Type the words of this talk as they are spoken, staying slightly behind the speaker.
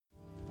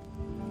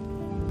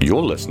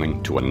You're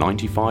listening to a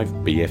 95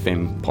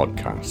 BFM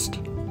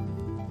podcast.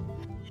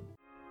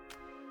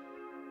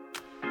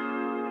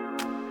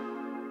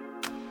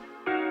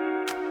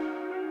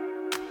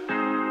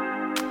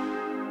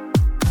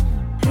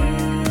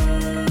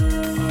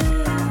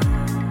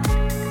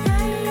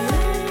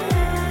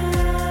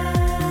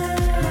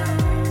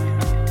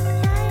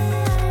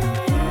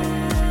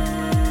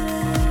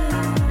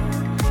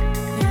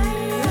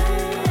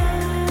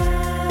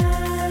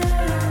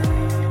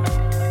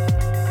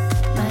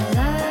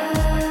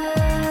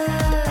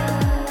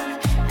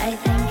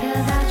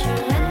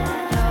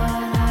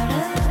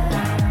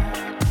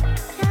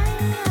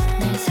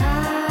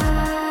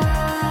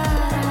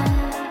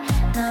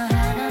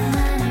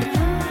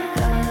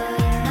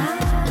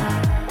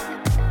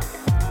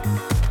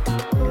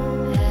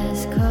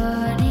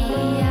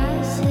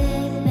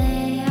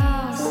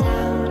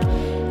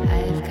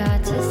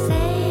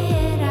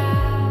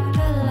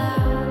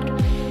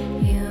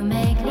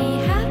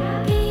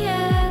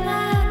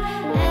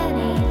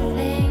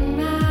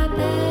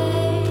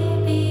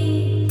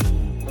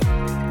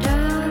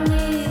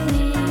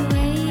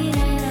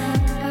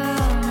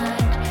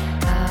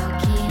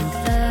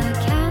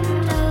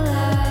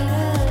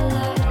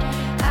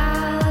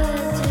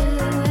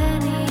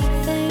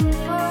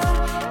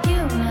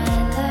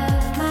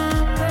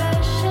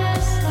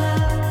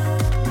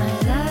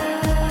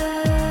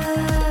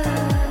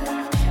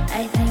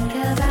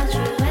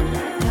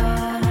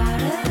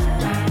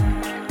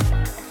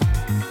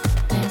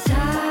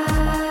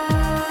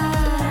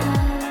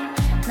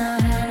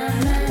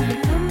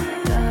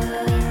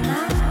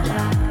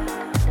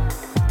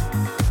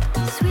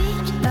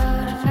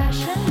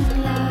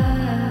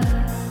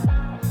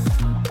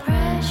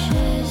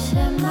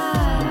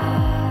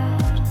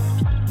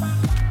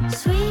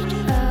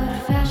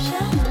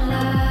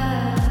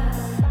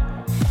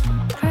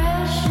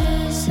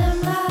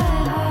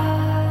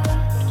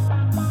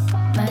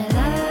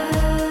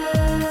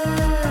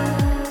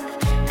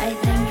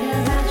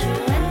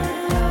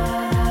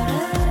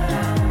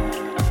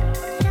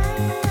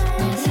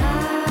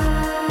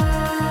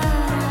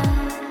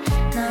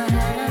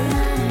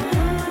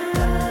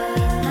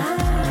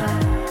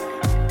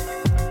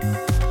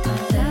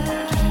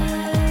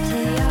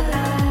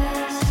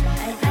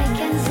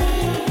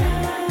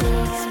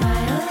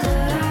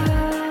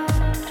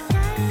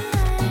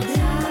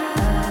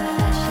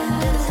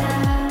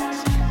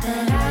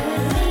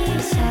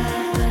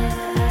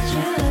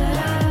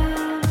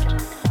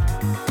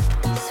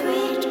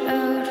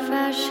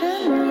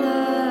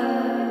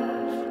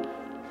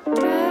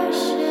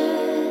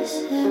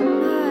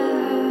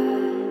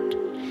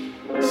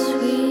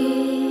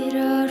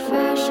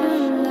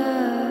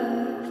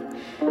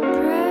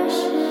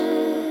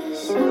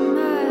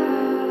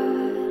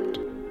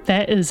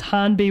 That is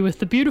hanbee with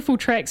the beautiful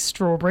track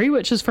Strawberry,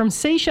 which is from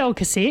Seashell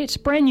Cassette,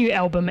 brand new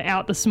album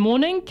out this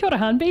morning. Kia ora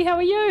hanbee, how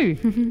are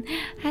you?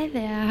 Hi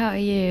there, how are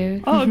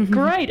you? Oh,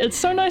 great. It's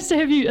so nice to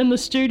have you in the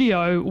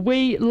studio.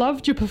 We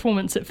loved your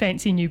performance at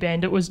Fancy New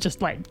Band. It was just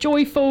like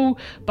joyful,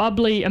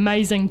 bubbly,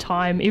 amazing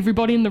time.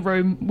 Everybody in the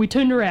room, we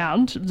turned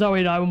around, Zoe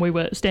and I, when we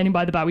were standing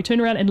by the bar, we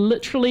turned around and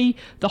literally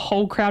the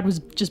whole crowd was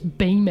just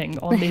beaming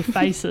on their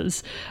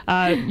faces.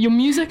 Your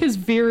music is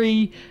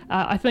very,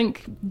 I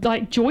think,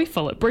 like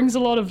joyful. It brings a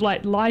lot of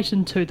like light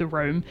into the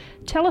room.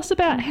 Tell us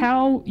about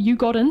how you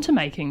got into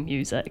making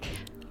music.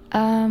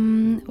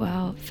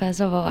 Well,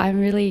 first of all, I'm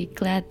really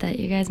glad that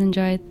you guys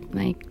enjoyed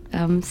my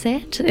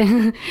set.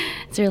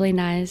 It's really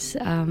nice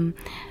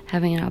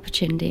having an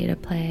opportunity to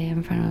play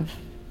in front of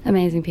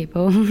amazing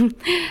people.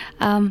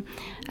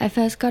 I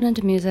first got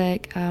into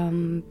music,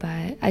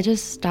 but I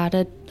just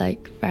started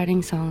like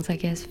writing songs, I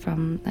guess,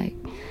 from like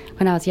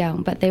when I was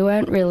young, but they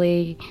weren't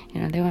really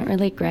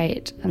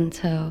great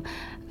until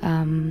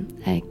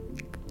I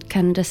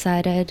kind of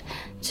decided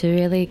to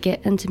really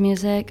get into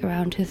music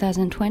around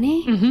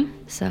 2020. Mm-hmm.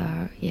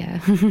 So yeah.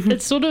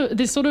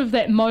 There's sort of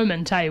that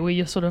moment, where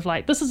you're sort of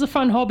like, this is a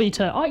fun hobby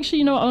to, actually,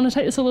 you know what, I want to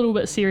take this a little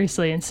bit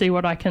seriously and see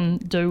what I can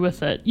do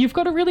with it. You've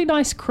got a really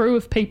nice crew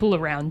of people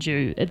around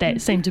you that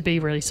seem to be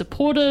really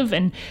supportive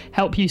and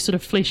help you sort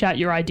of flesh out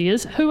your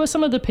ideas. Who are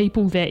some of the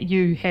people that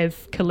you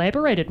have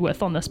collaborated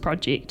with on this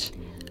project?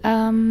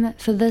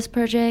 For this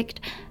project,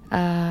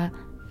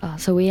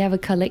 so we have a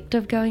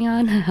collective going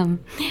on.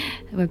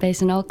 We're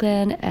based in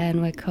Auckland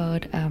and we're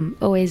called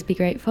Always Be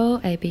Grateful,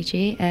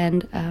 ABG,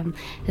 and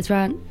it's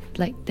around,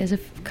 like, there's a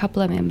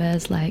couple of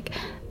members like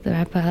the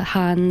rapper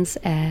Hans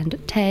and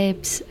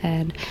Tabes,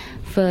 and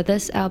for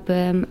this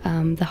album,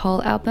 the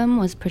whole album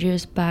was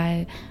produced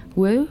by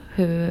Wu,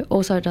 who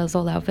also does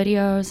all our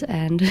videos,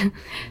 and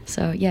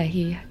so yeah,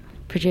 he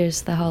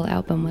produced the whole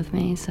album with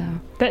me. So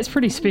that's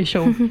pretty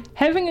special.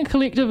 Having a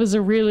collective is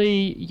a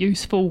really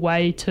useful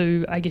way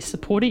to, I guess,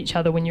 support each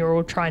other when you're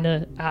all trying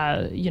to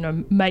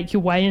make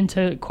your way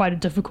into quite a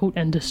difficult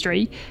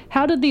industry.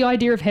 How did the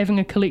idea of having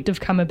a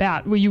collective come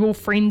about? Were you all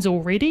friends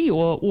already,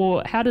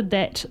 or how did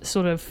that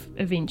sort of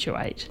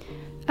eventuate?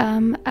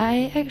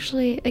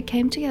 It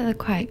came together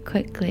quite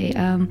quickly.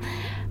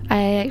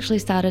 I actually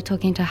started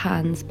talking to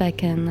Hans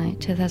back in like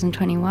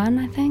 2021,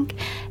 I think,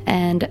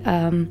 and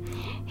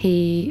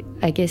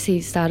I guess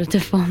he started to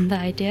form the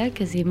idea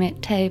because he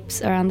met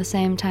Tapes around the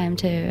same time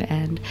too,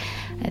 and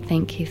I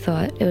think he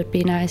thought it would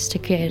be nice to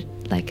create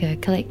like a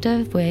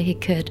collective where he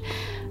could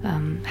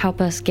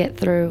help us get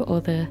through all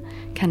the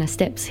kind of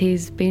steps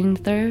he's been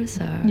through.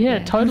 So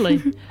yeah,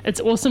 totally. It's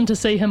awesome to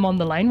see him on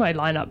the Laneway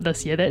lineup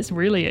this year. That's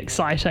really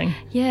exciting.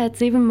 Yeah,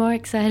 it's even more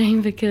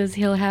exciting because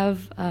he'll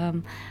have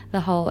the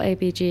whole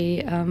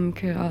ABG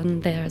crew on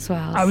there as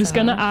well. I was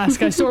going to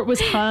ask. I saw it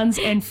was Hans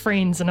and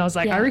friends, and I was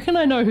like, I reckon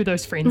I know who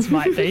those friends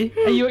might be.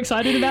 Are you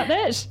excited about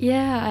that?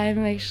 Yeah,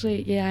 I'm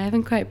actually, I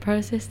haven't quite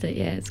processed it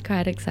yet. It's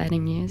quite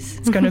exciting news.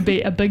 It's going to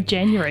be a big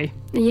January.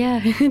 Yeah,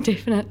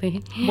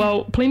 definitely.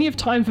 Well, plenty of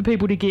time for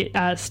people to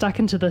get stuck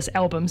into this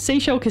album,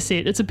 Seashell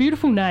Cassette. It's a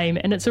beautiful name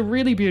and it's a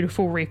really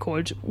beautiful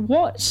record.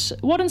 What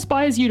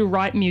inspires you to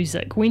write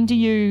music? When do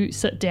you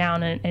sit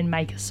down and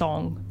make a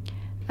song?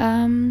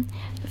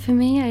 For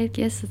me, I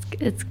guess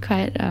it's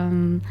quite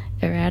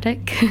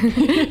erratic.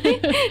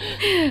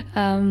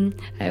 I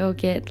will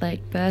get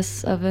like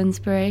bursts of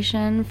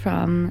inspiration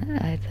from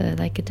either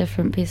like a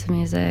different piece of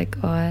music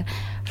or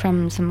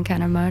from some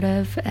kind of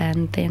motive,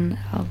 and then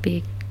I'll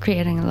be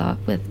creating a lot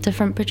with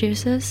different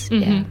producers.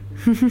 Yeah.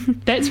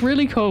 That's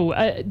really cool.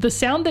 The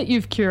sound that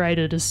you've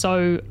curated is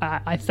so,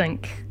 I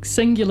think,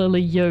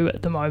 singularly you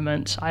at the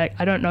moment.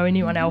 I don't know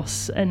anyone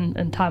else in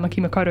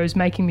Tāmaki Makaurau who's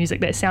making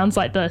music that sounds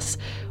like this.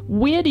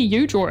 Where do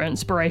you draw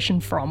inspiration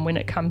from when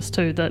it comes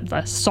to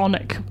the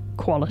sonic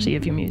quality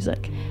of your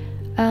music?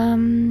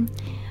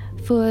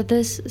 For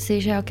this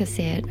Seashell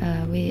Cassette,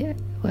 we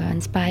were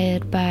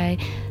inspired by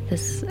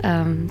this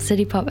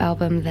city pop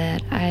album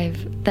that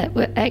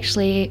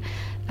actually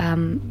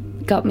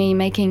got me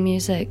making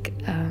music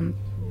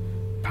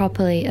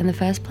properly in the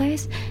first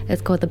place.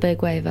 It's called the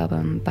Big Wave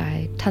album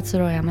by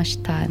Tatsuro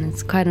Yamashita, and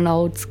it's quite an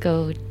old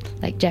school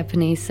like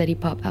Japanese city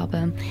pop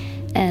album,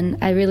 and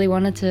I really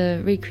wanted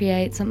to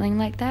recreate something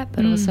like that,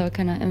 but also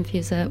kind of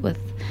infuse it with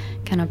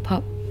kind of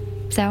pop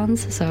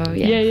sounds. So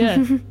yeah.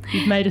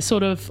 You've made a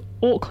sort of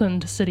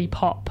Auckland city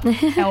pop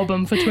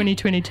album for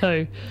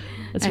 2022.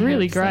 It's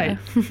really great.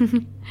 So.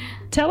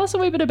 Tell us a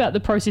wee bit about the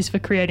process for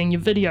creating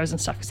your videos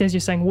and stuff, because as you're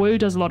saying, Woo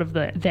does a lot of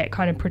that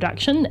kind of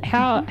production.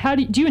 How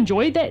do you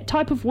enjoy that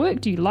type of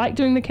work? Do you like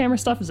doing the camera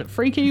stuff? Is it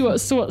freaky?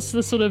 What's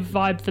the sort of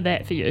vibe for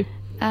that for you?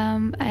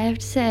 I have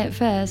to say at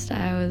first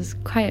I was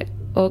quite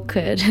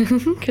awkward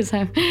because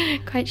I'm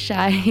quite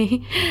shy,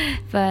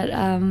 but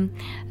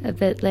a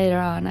bit later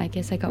on I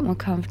guess I got more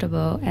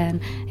comfortable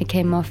and it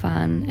became more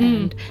fun,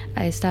 and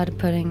I started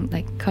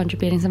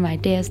contributing some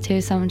ideas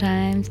too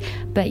sometimes.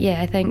 But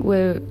yeah, I think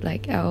we're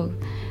like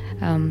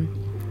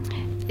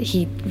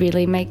he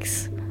really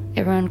makes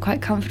everyone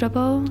quite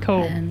comfortable.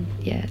 Cool. And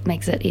yeah, it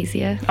makes it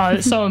easier. Oh,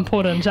 it's so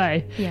important,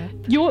 eh? Yeah.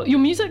 Your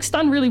music's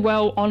done really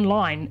well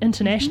online,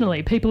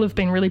 internationally. People have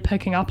been really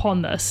picking up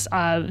on this.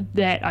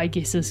 That, I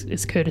guess,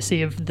 is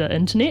courtesy of the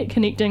internet,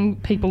 connecting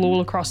people all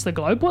across the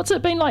globe. What's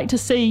it been like to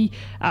see,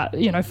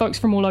 folks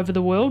from all over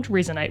the world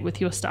resonate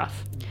with your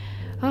stuff?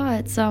 Oh,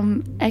 it's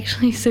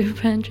actually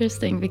super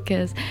interesting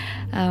because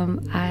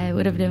I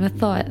would have never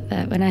thought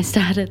that when I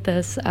started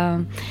this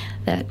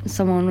that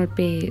someone would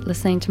be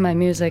listening to my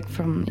music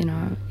from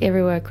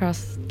everywhere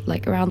across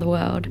around the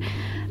world.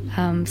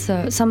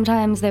 So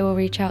sometimes they will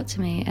reach out to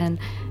me, and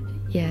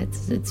yeah,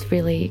 it's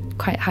really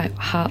quite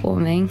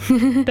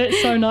heartwarming. That's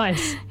so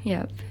nice.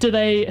 Yeah. Do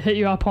they hit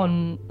you up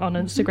on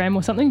Instagram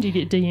or something? Do you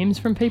get DMs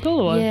from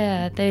people? Or?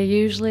 Yeah, they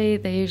usually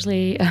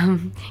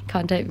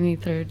contact me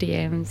through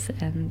DMs,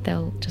 and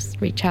they'll just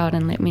reach out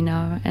and let me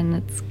know, and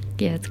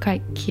it's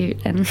quite cute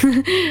and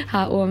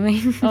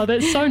heartwarming. Oh,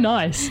 that's so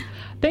nice.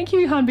 Thank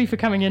you, hanbee, for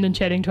coming in and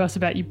chatting to us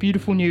about your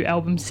beautiful new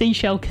album,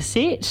 Seashell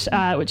Cassette,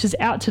 which is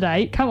out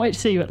today. Can't wait to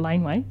see you at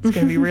Laneway. It's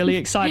going to be really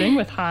exciting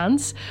with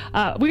Hans.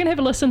 We're going to have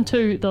a listen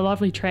to the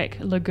lovely track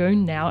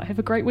Lagoon now. Have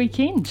a great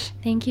weekend.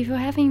 Thank you for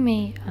having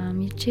me.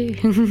 You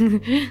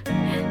too.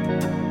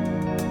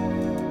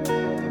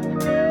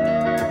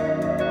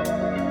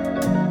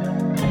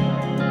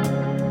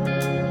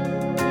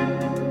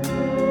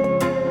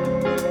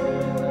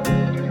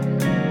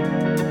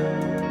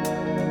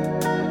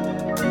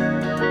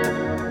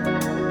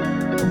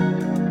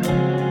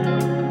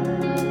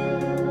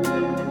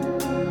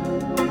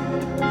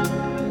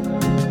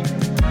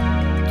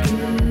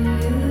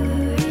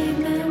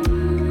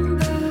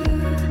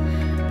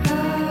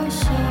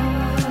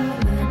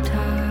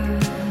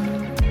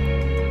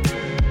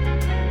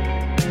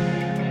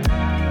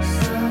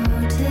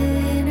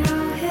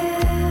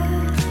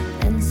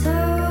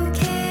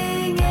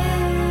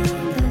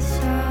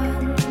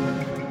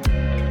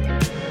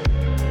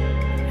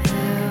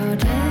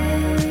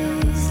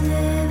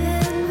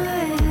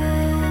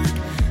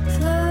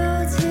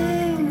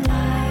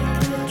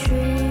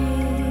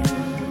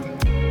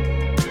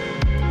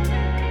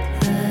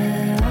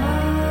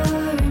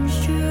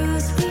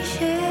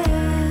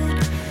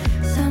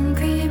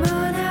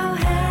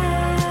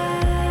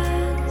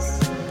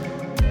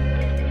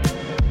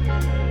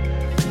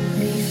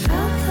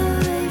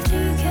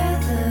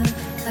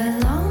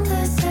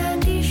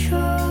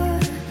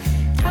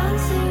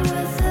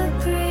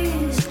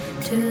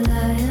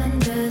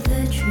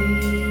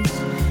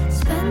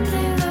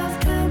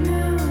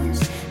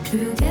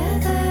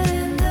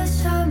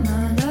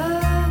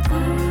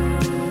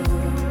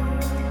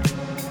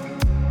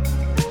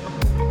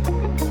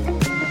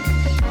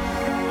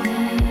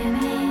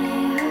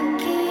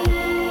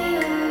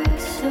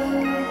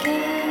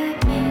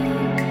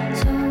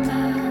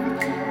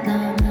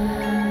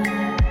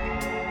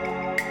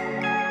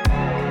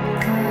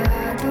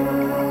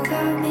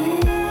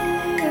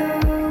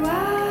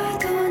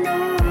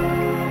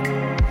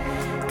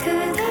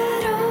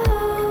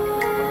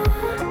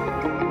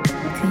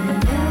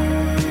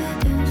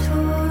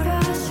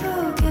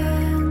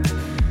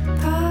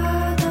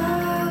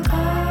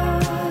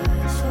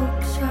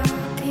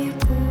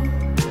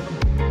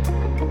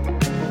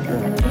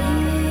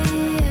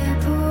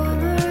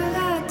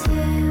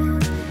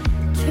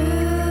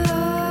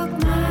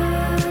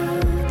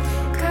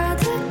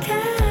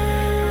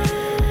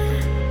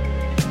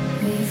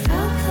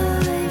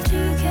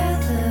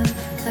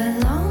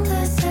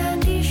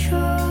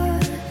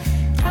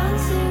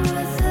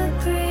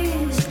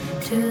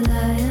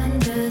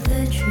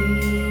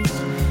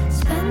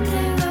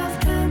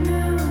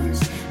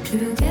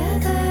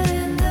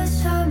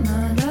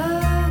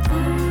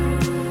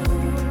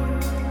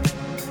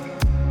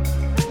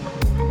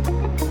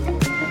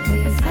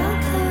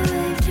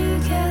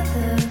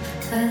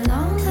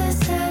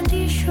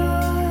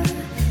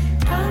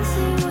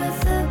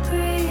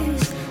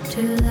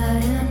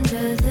 lie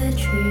under the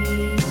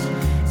trees,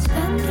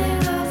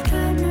 spending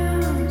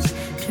afternoons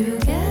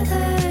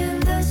together in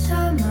the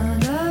summer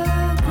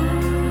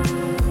lagoon.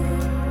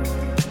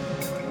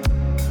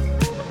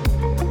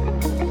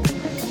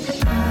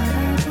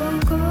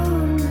 바라보고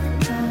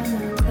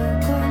웃는다면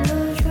그걸로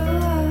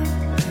좋아.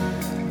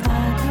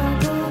 바다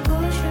보고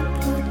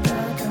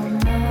싶었다던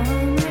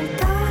마음을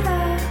따라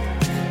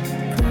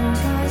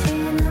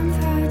부서지는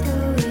팔도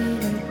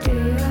위를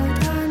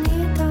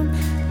뛰어다니던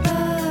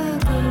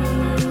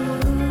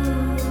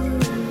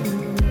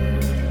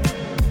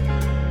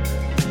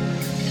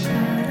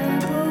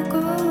바라보고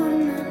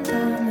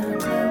웃는다면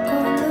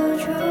그걸로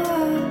좋아.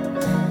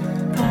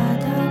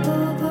 바다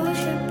보고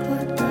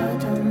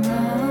싶었다던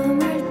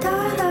마음을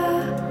따라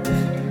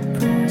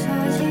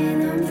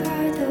부서지는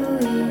팔도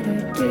위를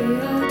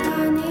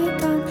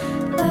뛰어다니던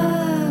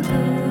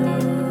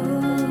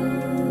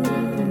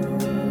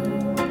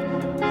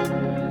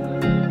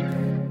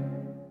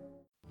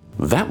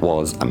That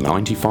was a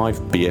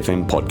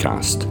 95BFM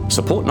podcast.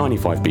 Support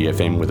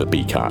 95BFM with a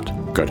B card.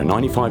 Go to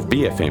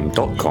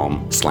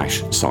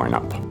 95BFM.com/sign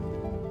up.